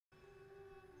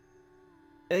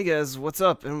Hey guys, what's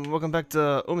up? And welcome back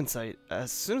to Omensight.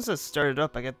 As soon as I started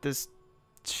up, I got this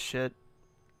shit.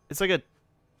 It's like a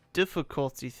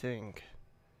difficulty thing.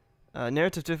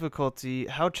 Narrative difficulty.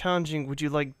 How challenging would you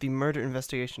like the murder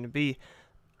investigation to be?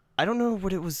 I don't know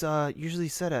what it was usually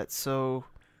set at, so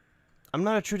I'm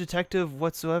not a true detective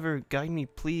whatsoever. Guide me,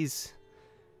 please.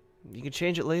 You can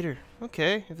change it later.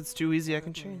 Okay, if it's too easy, I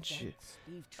can change it.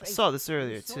 I saw this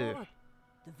earlier too.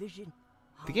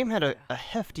 The game had a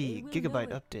hefty gigabyte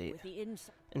update,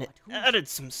 and it added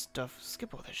some stuff.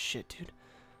 Skip all that shit, dude.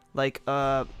 Like,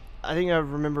 I think I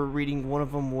remember reading one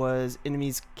of them was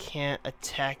enemies can't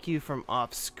attack you from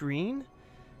off screen,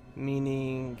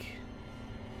 meaning,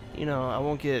 you know, I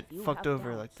won't get fucked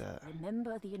over like that.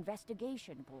 Remember the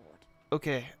investigation board.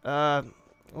 Okay,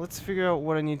 let's figure out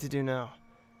what I need to do now.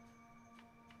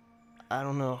 I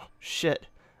don't know. Shit.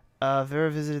 Vera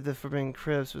visited the Forbidden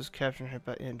Crypts, was captured and hit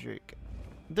by Indrik.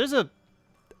 There's a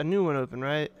new one open,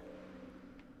 right?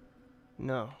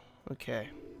 No. Okay.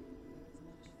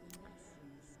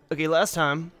 Okay, last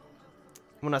time,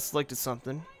 when I selected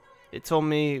something, it told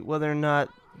me whether or not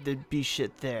there'd be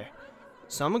shit there.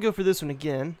 So I'm gonna go for this one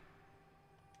again.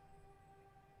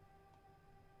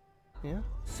 Yeah?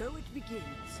 So it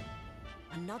begins.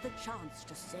 Another chance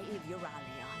to save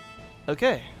Euralia.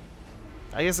 Okay.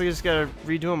 I guess I just gotta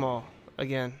redo them all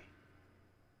again.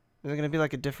 Is it gonna be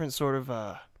like a different sort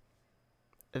of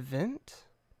event?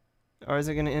 Or is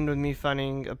it gonna end with me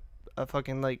finding a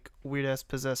fucking like weird ass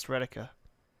possessed Retica?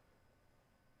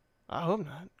 I hope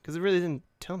not, because it really didn't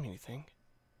tell me anything.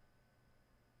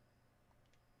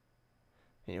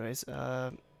 Anyways,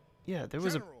 yeah, there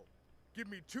was General, give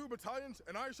me 2 battalions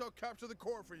and I shall capture the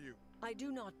core for you. I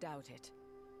do not doubt it.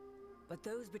 But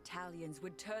those battalions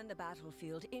would turn the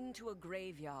battlefield into a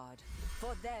graveyard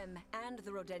for them and the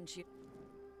Rodentian.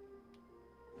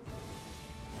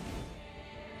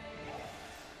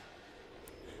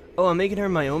 Oh, I'm making her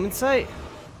my Omensight?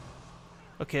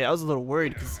 Okay, I was a little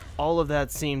worried because all of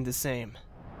that seemed the same.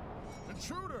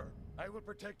 Intruder! I will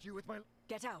protect you with my...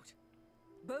 Get out!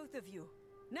 Both of you!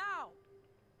 Now!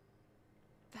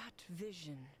 That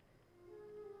vision.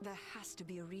 There has to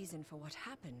be a reason for what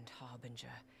happened, Harbinger.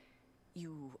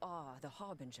 You are the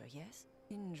Harbinger, yes?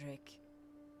 Indrik.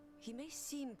 He may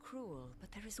seem cruel,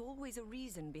 but there is always a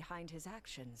reason behind his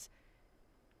actions.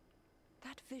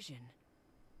 That vision.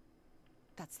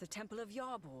 That's the Temple of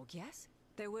Yarborg, yes?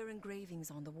 There were engravings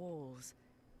on the walls.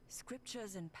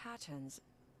 Scriptures and patterns.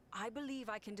 I believe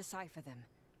I can decipher them.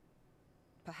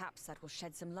 Perhaps that will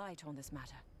shed some light on this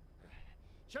matter.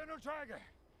 General Tiger!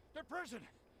 The prison!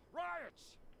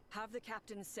 Riots! Have the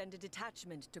captain send a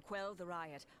detachment to quell the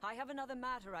riot. I have another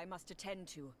matter I must attend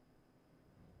to.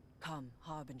 Come,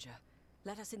 Harbinger.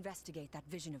 Let us investigate that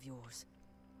vision of yours.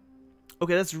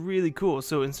 Okay, that's really cool.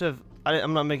 So instead of...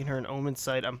 I'm not making her an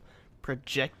Omensight, I'm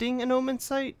projecting an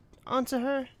Omensight onto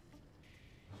her?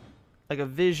 Like a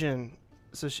vision.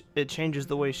 So it changes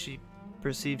the way she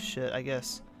perceives shit, I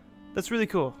guess. That's really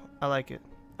cool. I like it.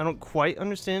 I don't quite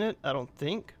understand it, I don't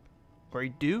think. Or I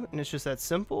do, and it's just that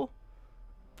simple.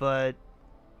 But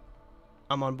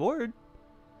I'm on board.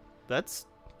 That's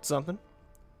something.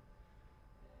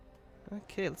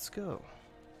 Okay, let's go.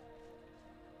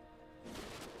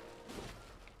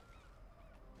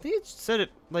 I think it said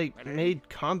it like made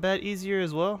combat easier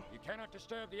as well. You cannot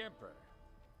disturb the Emperor.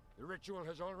 The ritual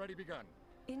has already begun.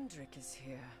 Indrik is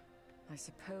here. I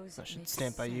suppose I it should makes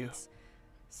stand by you. sense.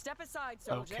 Step aside,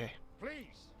 soldier. Okay.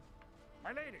 Please, my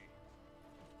lady.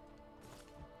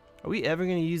 Are we ever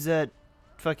gonna use that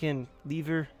fucking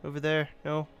lever over there?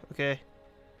 No? Okay.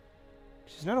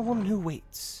 She's not a woman who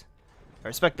waits. I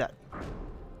respect that.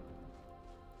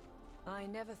 I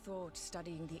never thought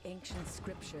studying the ancient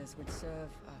scriptures would serve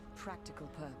a practical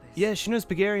purpose. Yeah, she knows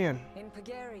Bulgarian. In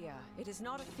Pagaria, it is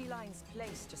not a feline's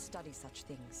place to study such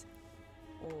things.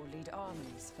 Or lead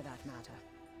armies, for that matter.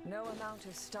 No amount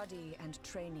of study and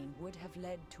training would have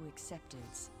led to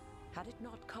acceptance, had it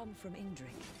not come from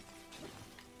Indrik.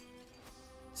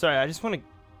 Sorry, I just want to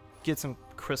get some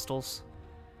crystals.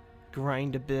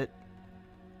 Grind a bit.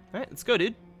 Alright, let's go,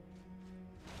 dude.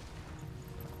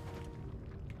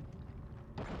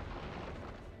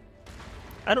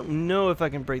 I don't know if I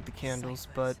can break the candles,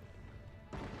 but...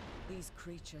 These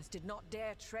creatures did not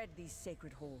dare tread these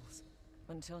sacred halls.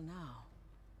 Until now.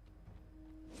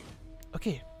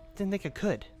 Okay, didn't think I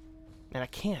could. And I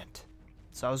can't.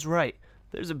 So I was right.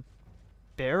 There's a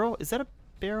barrel? Is that a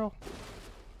barrel?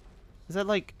 Is that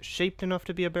like shaped enough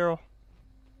to be a barrel?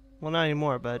 Well, not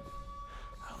anymore, but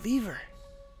a lever.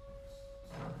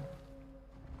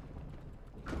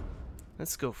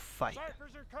 Let's go fight.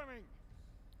 Ciphers are coming.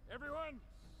 Everyone,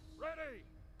 ready.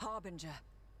 Harbinger,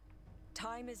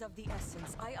 Time is of the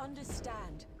essence. I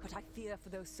understand, but I fear for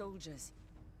those soldiers.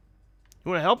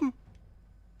 You want to help him?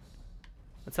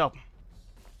 Let's help him.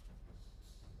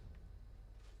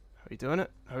 Are we doing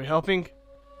it? Are we helping?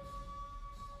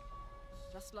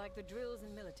 Just like the drills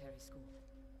in military school.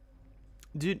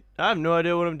 Dude, I have no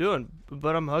idea what I'm doing,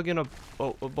 but I'm hugging a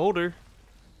boulder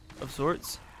of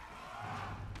sorts.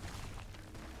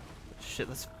 Shit,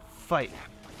 let's fight.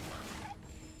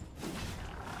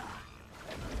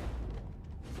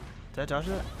 Did I dodge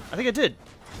that? I think I did.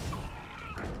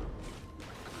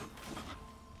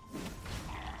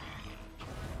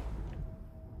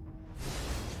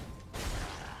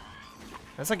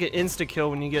 That's like an insta kill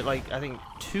when you get like, I think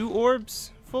 2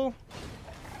 orbs full.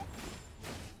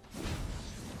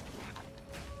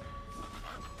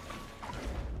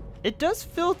 It does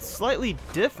feel slightly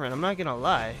different, I'm not gonna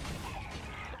lie.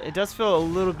 It does feel a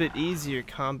little bit easier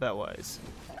combat-wise.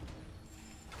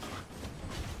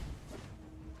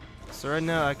 So right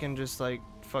now I can just like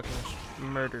fucking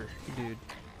murder dude.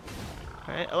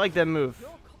 Alright, I like that move.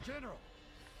 General,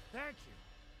 thank you.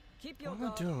 Keep your What am I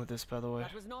guard. doing with this, by the way?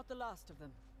 That was not the last of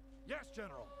them. Yes,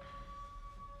 General.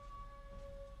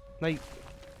 Like,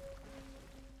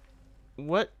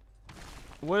 what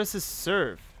does this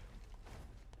serve?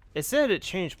 It said it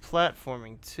changed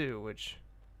platforming too, which,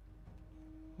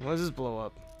 what does this blow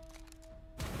up?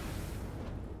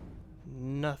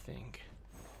 Nothing.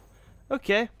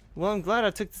 Okay, well I'm glad I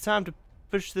took the time to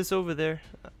push this over there.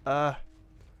 It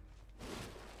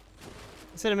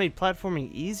said it made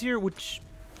platforming easier, which,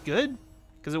 good,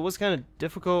 because it was kind of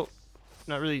difficult,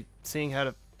 not really seeing how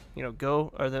to, you know,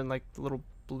 go, other than like the little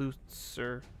blue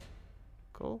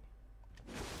circle.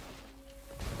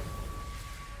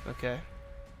 Okay.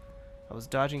 I was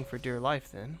dodging for dear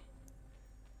life then.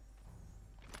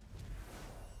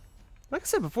 Like I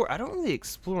said before, I don't really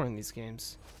explore in these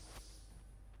games.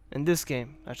 In this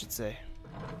game, I should say.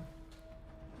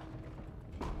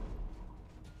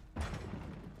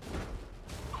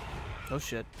 Oh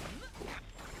shit.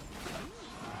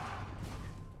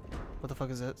 What the fuck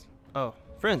is that? Oh,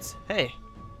 friends, hey.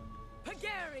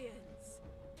 Hungarians,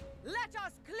 let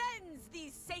us cleanse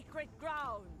these sacred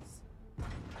grounds.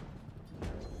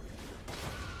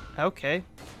 Okay.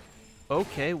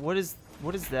 Okay, what is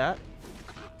that?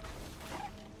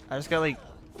 I just got like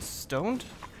stoned?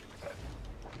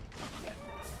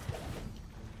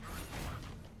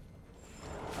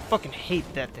 I fucking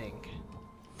hate that thing.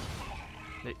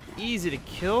 They're easy to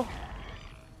kill,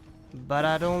 but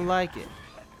I don't like it.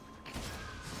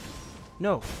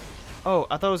 No. Oh,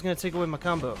 I thought it was gonna take away my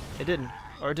combo. It didn't.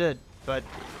 Or it did, but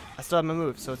I still have my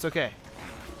move, so it's okay.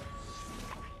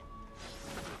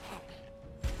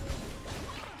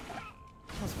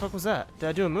 What the fuck was that? Did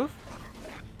I do a move?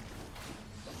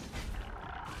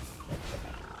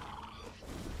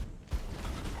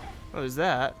 Oh, there's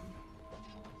that.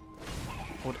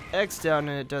 Hold X down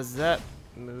and it does that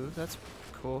move. That's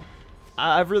cool.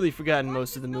 I've really forgotten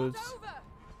most of the moves.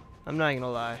 I'm not gonna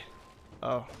lie.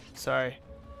 Oh, sorry.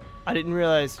 I didn't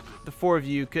realize the 4 of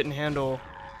you couldn't handle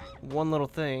one little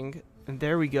thing. And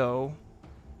there we go.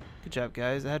 Good job,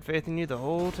 guys. I had faith in you the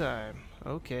whole time.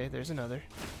 Okay, there's another.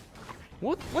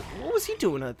 What was he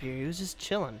doing up here? He was just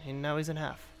chilling, and now he's in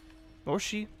half. Or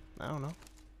she. I don't know.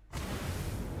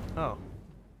 Oh.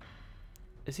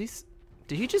 Is he...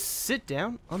 Did he just sit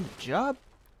down on the job?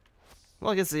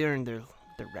 Well, I guess they earned their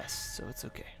rest, so it's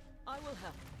okay. I will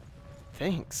help.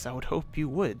 Thanks. I would hope you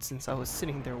would, since I was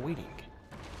sitting there waiting.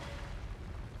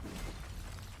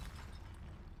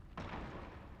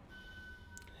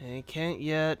 I can't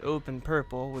yet open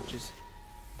purple, which is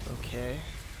okay.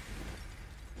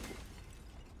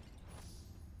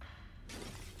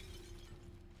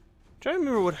 Trying to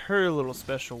remember what her little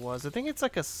special was. I think it's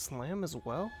like a slam as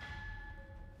well.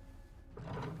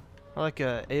 Or like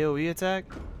a AoE attack.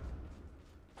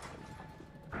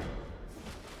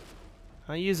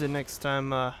 I'll use it next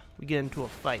time we get into a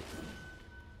fight.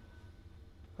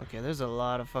 Okay, there's a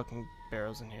lot of fucking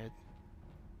barrels in here.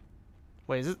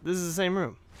 Wait, this is the same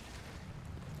room.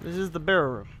 This is the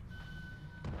barrel room.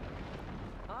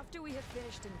 After we have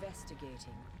finished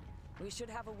investigating, we should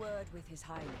have a word with His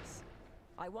Highness.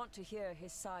 I want to hear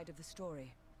his side of the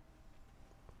story.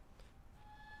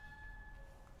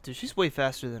 Dude, she's way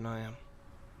faster than I am.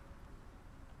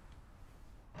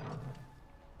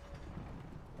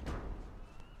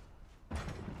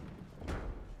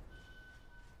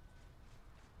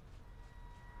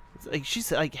 It's like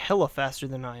she's like hella faster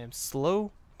than I am.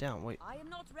 Slow down. Wait. I am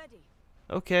not ready.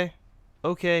 Okay.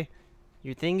 Okay.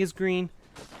 Your thing is green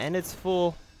and it's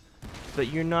full, but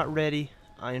you're not ready.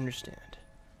 I understand.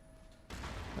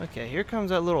 Okay, here comes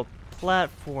that little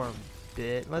platform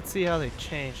bit. Let's see how they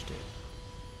changed it.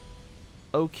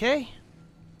 Okay,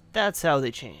 that's how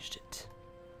they changed it.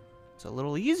 It's a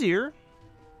little easier,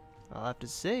 I'll have to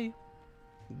say,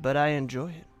 but I enjoy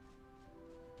it.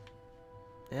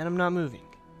 And I'm not moving.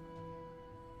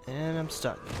 And I'm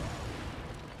stuck.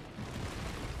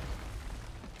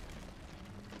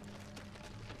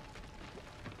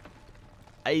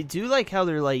 I do like how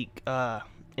they're like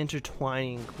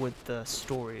intertwining with the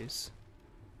stories.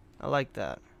 I like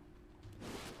that.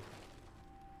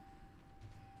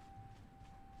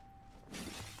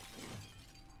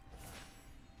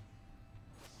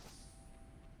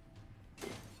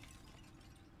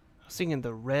 I was thinking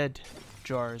the red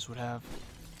jars would have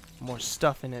more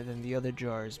stuff in it than the other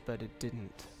jars, but it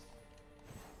didn't.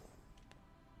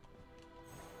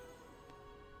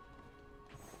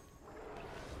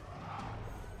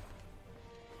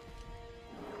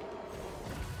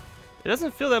 It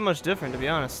doesn't feel that much different, to be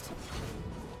honest.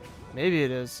 Maybe it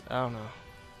is. I don't know.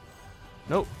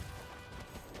 Nope.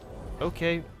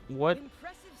 Okay, what?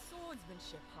 Impressive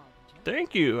swordsmanship, Harbinger.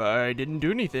 Thank you. I didn't do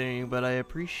anything, but I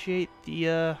appreciate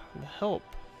the help.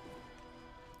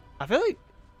 I feel like,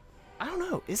 I don't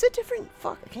know. Is it different?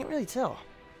 Fuck, I can't really tell.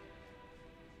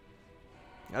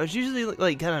 I was usually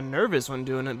like kind of nervous when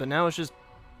doing it, but now it's just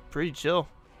pretty chill.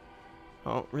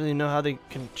 I don't really know how they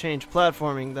can change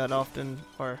platforming that often,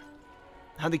 or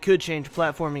how they could change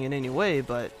platforming in any way,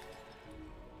 but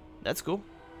that's cool.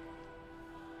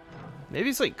 Maybe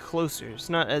it's like closer. It's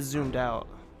not as zoomed out.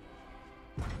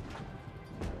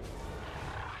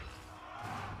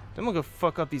 Then we'll go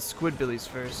fuck up these squidbillies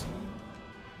first.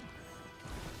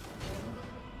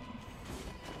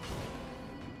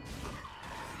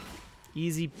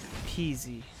 Easy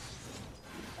peasy.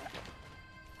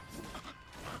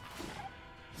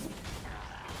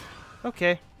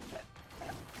 Okay.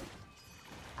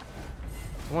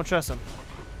 I won't trust him.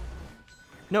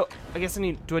 No, I guess I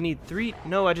need, do I need 3?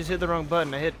 No, I just hit the wrong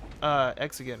button. I hit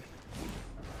X again.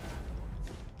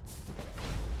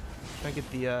 Try to get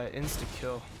the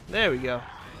insta-kill. There we go.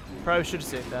 Probably should have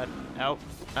saved that. Out.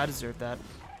 I deserve that.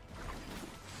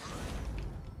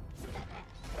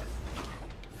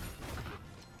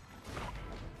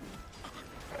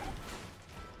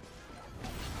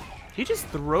 Did he just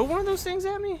throw one of those things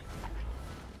at me?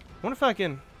 Wonder if I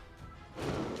can...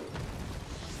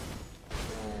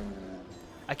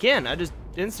 I can. I just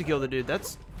insta-kill the dude.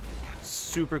 That's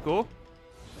super cool.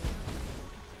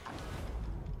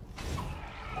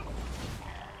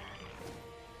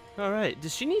 Alright.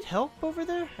 Does she need help over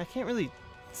there? I can't really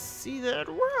see that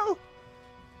well.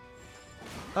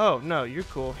 Oh, no. You're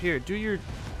cool. Here, do your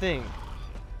thing.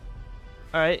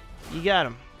 Alright. You got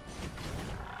him.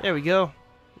 There we go.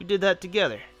 We did that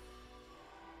together.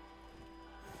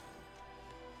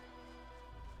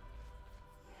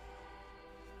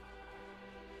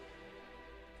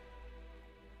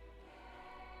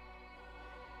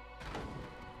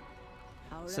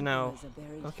 So now,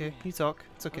 okay, you talk.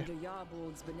 It's okay. Under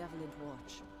Yarborg's benevolent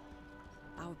watch.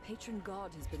 Our patron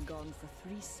god has been gone for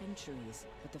 3 centuries,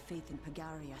 but the faith in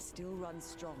Pagaria still runs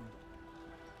strong.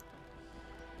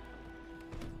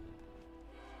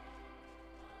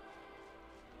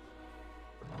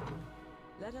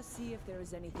 Let us see if there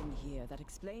is anything here that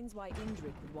explains why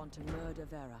Indrik would want to murder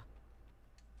Vera.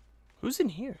 Who's in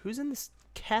here? Who's in this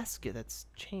casket that's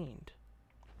chained?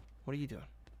 What are you doing?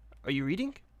 Are you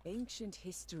reading? Ancient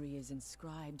history is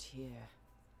inscribed here.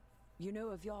 You know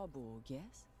of Yarborg,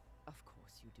 yes? Of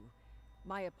course you do.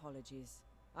 My apologies.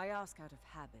 I ask out of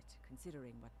habit,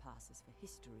 considering what passes for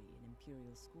history in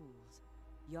Imperial schools.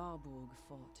 Yarborg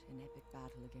fought an epic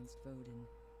battle against Vodin.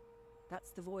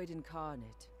 That's the Void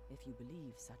incarnate, if you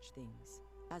believe such things.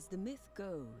 As the myth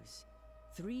goes,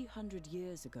 300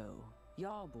 years ago,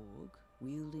 Yarborg,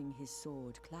 wielding his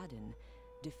sword Cladden,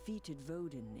 defeated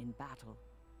Vodin in battle.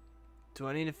 Do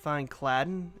I need to find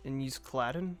Cladden and use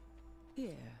Cladden?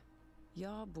 Here,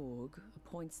 Yarborg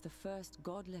appoints the first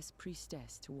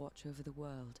Godless-Priestess to watch over the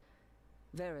world,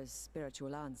 Vera's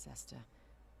spiritual ancestor.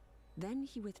 Then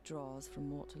he withdraws from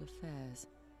mortal affairs.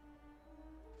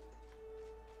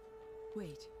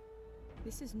 Wait,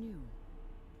 this is new.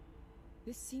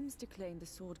 This seems to claim the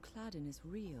sword Cladden is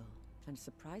real, and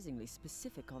surprisingly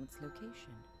specific on its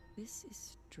location. This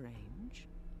is strange.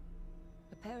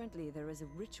 Apparently there is a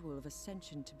ritual of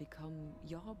ascension to become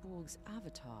Yarborg's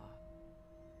avatar.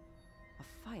 A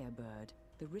firebird,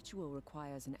 the ritual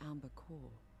requires an amber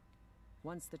core.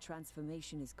 Once the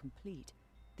transformation is complete,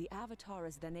 the avatar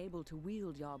is then able to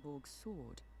wield Yarborg's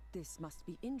sword. This must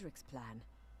be Indrik's plan.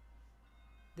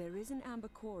 There is an amber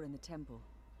core in the temple,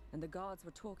 and the guards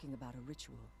were talking about a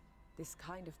ritual. This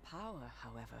kind of power,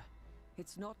 however,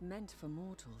 it's not meant for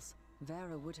mortals.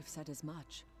 Vera would have said as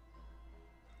much.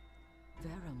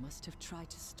 Vera must have tried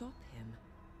to stop him.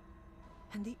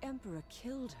 And the Emperor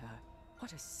killed her.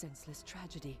 What a senseless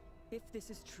tragedy. If this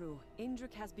is true,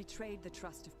 Indrik has betrayed the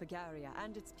trust of Pagaria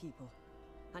and its people.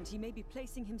 And he may be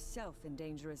placing himself in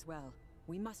danger as well.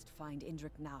 We must find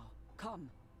Indrik now. Come.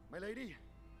 My lady,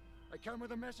 I come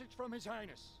with a message from His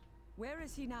Highness. Where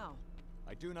is he now?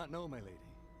 I do not know, my lady.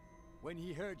 When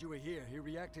he heard you were here, he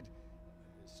reacted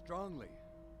strongly.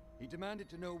 He demanded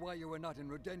to know why you were not in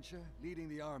Rodentia, leading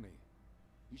the army.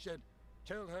 He said,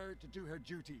 tell her to do her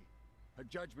duty. Her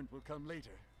judgment will come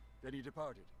later. Then he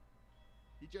departed.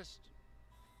 He just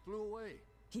flew away.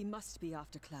 He must be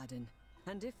after Cladin.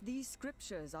 And if these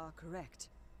scriptures are correct,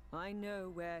 I know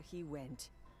where he went.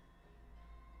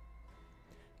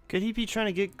 Could he be trying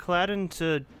to get Cladin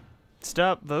to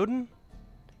stop voting?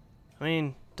 I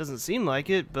mean, doesn't seem like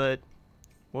it, but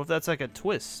what if that's like a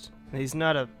twist? And he's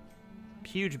not a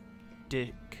huge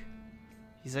dick.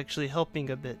 He's actually helping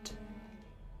a bit.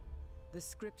 The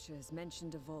scriptures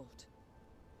mentioned a vault.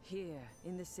 Here,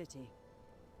 in the city.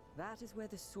 That is where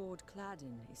the sword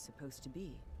Cladin is supposed to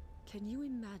be. Can you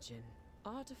imagine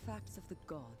artifacts of the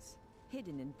gods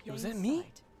hidden in plain Was that me?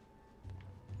 sight?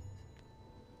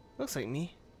 Looks like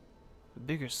me. A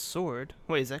bigger sword.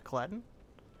 Wait, is that Cladin?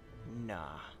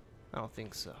 Nah, I don't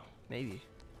think so. Maybe.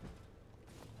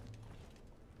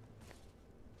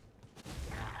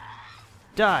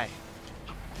 Die!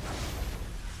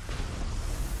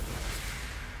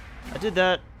 I did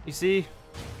that, you see?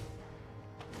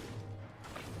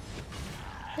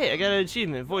 Hey, I got an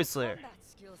achievement, Void Slayer. Combat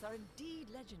skills are indeed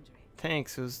legendary.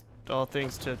 Thanks, it was all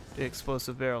thanks to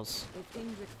explosive barrels. If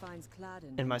Indrik finds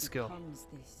Cladin And my and skill. becomes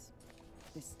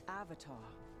this avatar,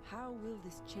 how will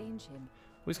this change him?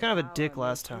 He was kind of a Power dick may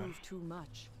last time. prove too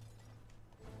much.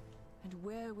 And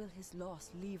where will his loss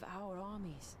leave our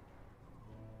armies?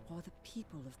 Or the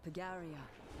people of Pagaria?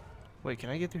 Wait, can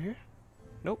I get through here?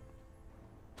 Nope.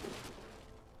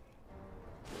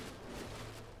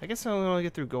 I guess I'll only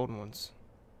get through golden ones.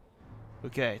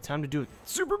 Okay, time to do it.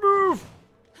 Super move!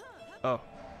 Oh.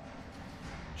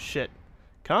 Shit.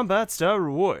 Combat style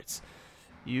rewards.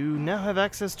 You now have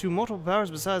access to multiple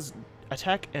powers besides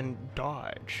attack and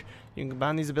dodge. You can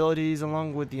combine these abilities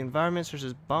along with the environment such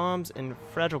as bombs and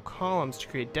fragile columns to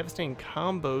create devastating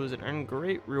combos and earn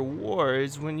great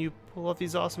rewards when you pull off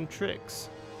these awesome tricks.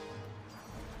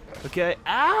 Okay,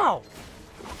 ow!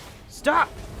 Stop!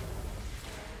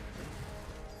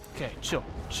 Okay, chill,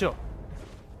 chill.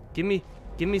 Give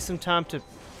me some time to...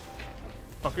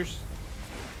 Fuckers.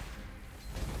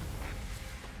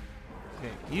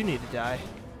 Okay, you need to die.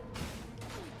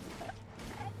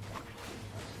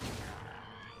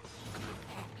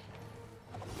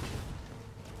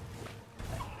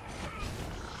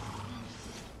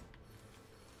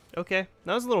 Okay,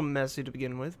 that was a little messy to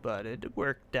begin with, but it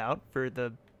worked out for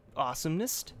the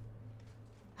awesomeness.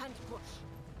 And push.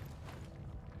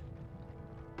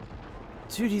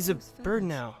 Dude, he's a Those bird feathers.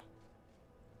 now.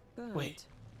 Bird. Wait,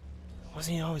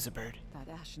 wasn't he always a bird? That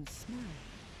ashen smell.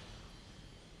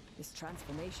 This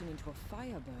transformation into a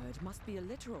firebird must be a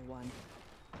literal one.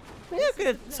 Maybe I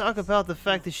could talk about the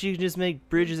fact that she can just make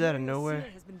bridges out of The nowhere.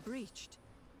 seal has been breached.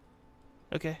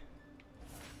 Okay.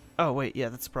 Oh, wait, yeah,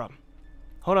 that's the problem.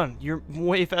 Hold on, you're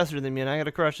way faster than me, and I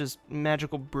gotta crush this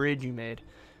magical bridge you made.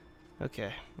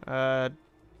 Okay.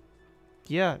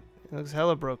 Yeah, it looks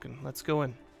hella broken. Let's go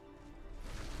in.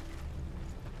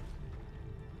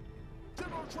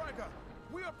 Demo Tracker,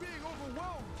 we are being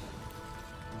overwhelmed.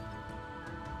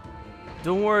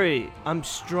 Don't worry, I'm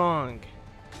strong.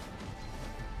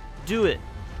 Do it.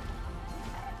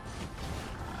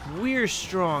 We're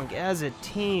strong as a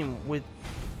team with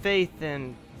faith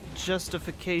and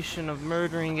justification of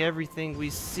murdering everything we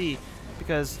see,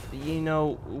 because, you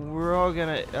know, we're all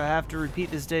gonna have to repeat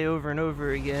this day over and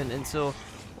over again until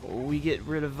we get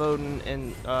rid of Odin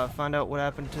and find out what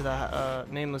happened to the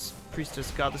nameless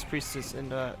priestess, Godless-Priestess,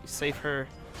 and save her.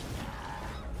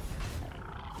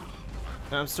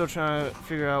 And I'm still trying to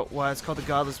figure out why it's called the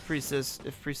Godless-Priestess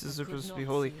if priestesses are Could supposed to be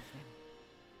not holy. save them.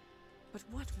 But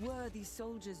what were these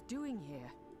soldiers doing here?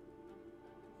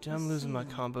 Dude, I'm losing my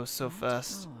combo so Not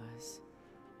fast. ours.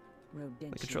 The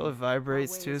Rodentia, controller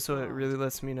vibrates our way too, is so it barred. really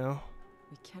lets me know.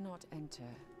 We cannot enter,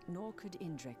 nor could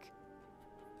Indrik.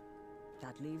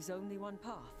 That leaves only one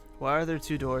path. Why are there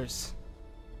two doors?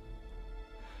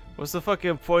 What's the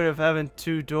fucking point of having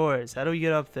two doors? How do we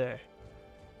get up there?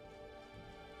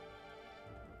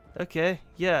 Okay,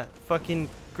 yeah, fucking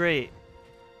great.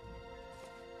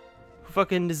 Who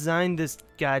fucking designed this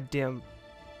goddamn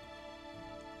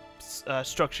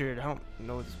structure? I don't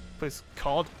know what this place is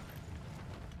called.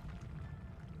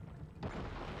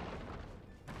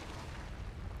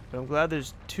 But I'm glad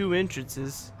there's 2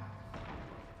 entrances.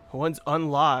 One's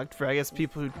unlocked for, I guess,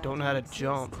 people who don't know how to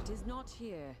jump. It is not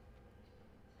here.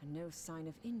 And no sign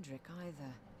of Indrik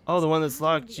either. Oh, the one that's Is it in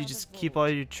locked, the you other just keep vault?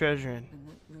 all your treasure in. And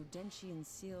that Rodentian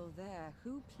seal there,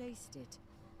 who placed it?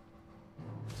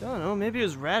 I don't know, maybe it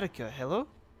was Radica. Hello?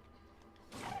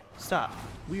 Stop.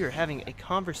 We are having a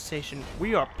conversation.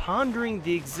 We are pondering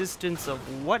the existence of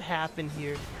what happened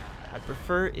here. I'd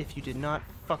prefer if you did not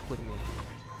fuck with me.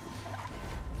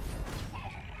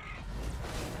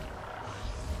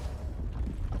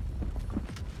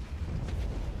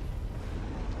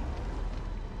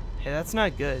 Hey, that's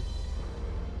not good.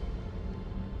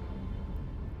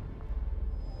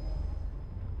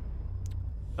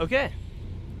 Okay.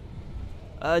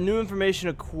 New information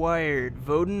acquired.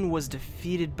 Vodun was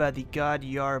defeated by the god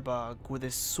Yarbog with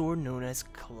a sword known as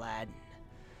Cladden.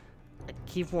 I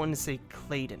keep wanting to say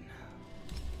Clayton.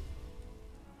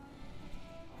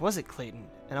 Was it Clayton?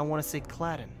 And I want to say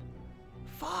Cladden.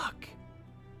 Fuck!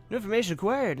 New information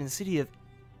acquired in the city of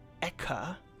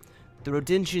Eka. The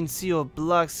Rodentian seal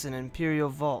blocks an Imperial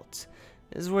vault.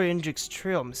 This is where Indrik's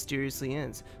trail mysteriously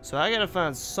ends. So I gotta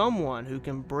find someone who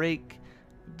can break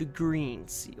the green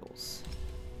seals.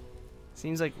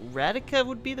 Seems like Radica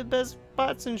would be the best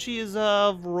spot since she is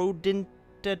of rodent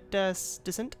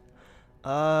descent.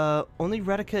 Only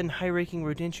Radica and high-ranking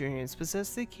Rodentians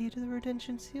possess the key to the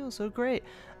Rodentian seal, so great.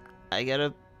 I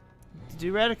gotta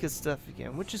do Radica's stuff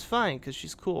again, which is fine, because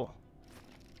she's cool.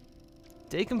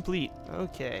 Day complete.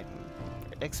 Okay.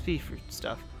 XP for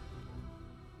stuff.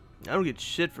 I don't get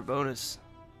shit for bonus.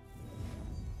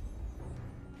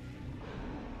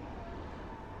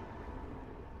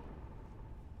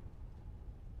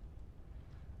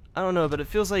 I don't know, but it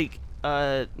feels like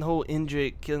the whole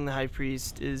Indrik killing the High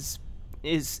Priest is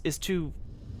too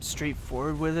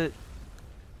straightforward with it.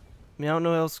 I mean, I don't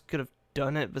know who else could have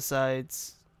done it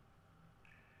besides.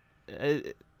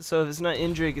 So if it's not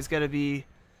Indrik, it's got to be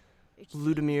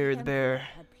Ludimir the Bear.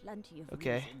 Had plenty of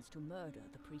Okay. reasons to murder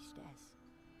the priestess.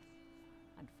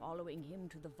 And following him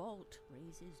to the vault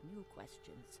raises new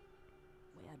questions.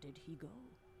 Where did he go?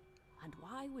 And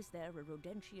why was there a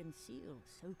Rodentian seal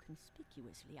so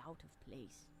conspicuously out of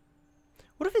place?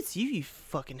 What if it's you, you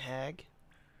fucking hag?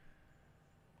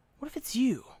 What if it's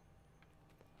you?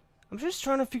 I'm just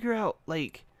trying to figure out,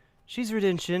 like, she's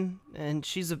Redemption and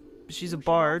she's a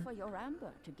bard. Offer your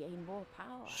amber to gain more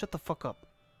power. Shut the fuck up.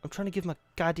 I'm trying to give my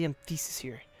goddamn thesis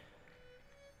here.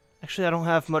 Actually, I don't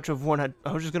have much of one.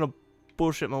 I was just gonna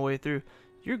bullshit my way through.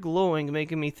 You're glowing,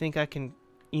 making me think I can,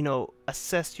 you know,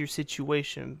 assess your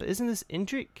situation. But isn't this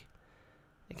Indrik?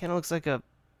 It kind of looks like a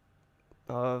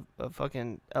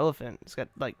fucking elephant. It's got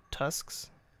like tusks.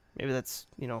 Maybe that's,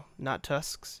 you know, not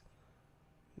tusks.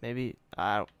 Maybe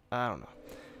I don't know.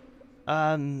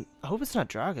 I hope it's not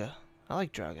Draga. I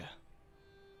like Draga.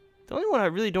 The only one I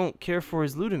really don't care for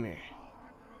is Ludimir.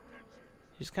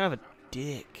 He's kind of a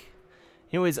dick.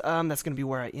 Anyways, that's gonna be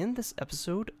where I end this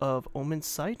episode of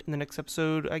Omensight. In the next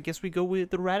episode, I guess we go with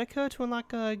the Radica to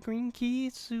unlock a green key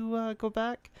to go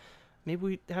back. Maybe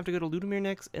we have to go to Ludimir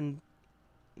next, and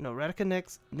no, Radica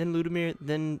next, then Ludimir,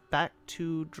 then back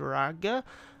to Draga.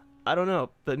 I don't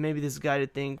know, but maybe this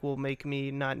guided thing will make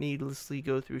me not needlessly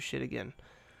go through shit again.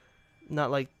 Not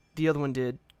like the other one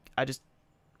did. I just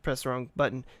pressed the wrong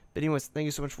button. But anyways, thank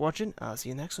you so much for watching. I'll see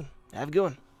you next one. Have a good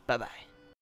one. Bye-bye.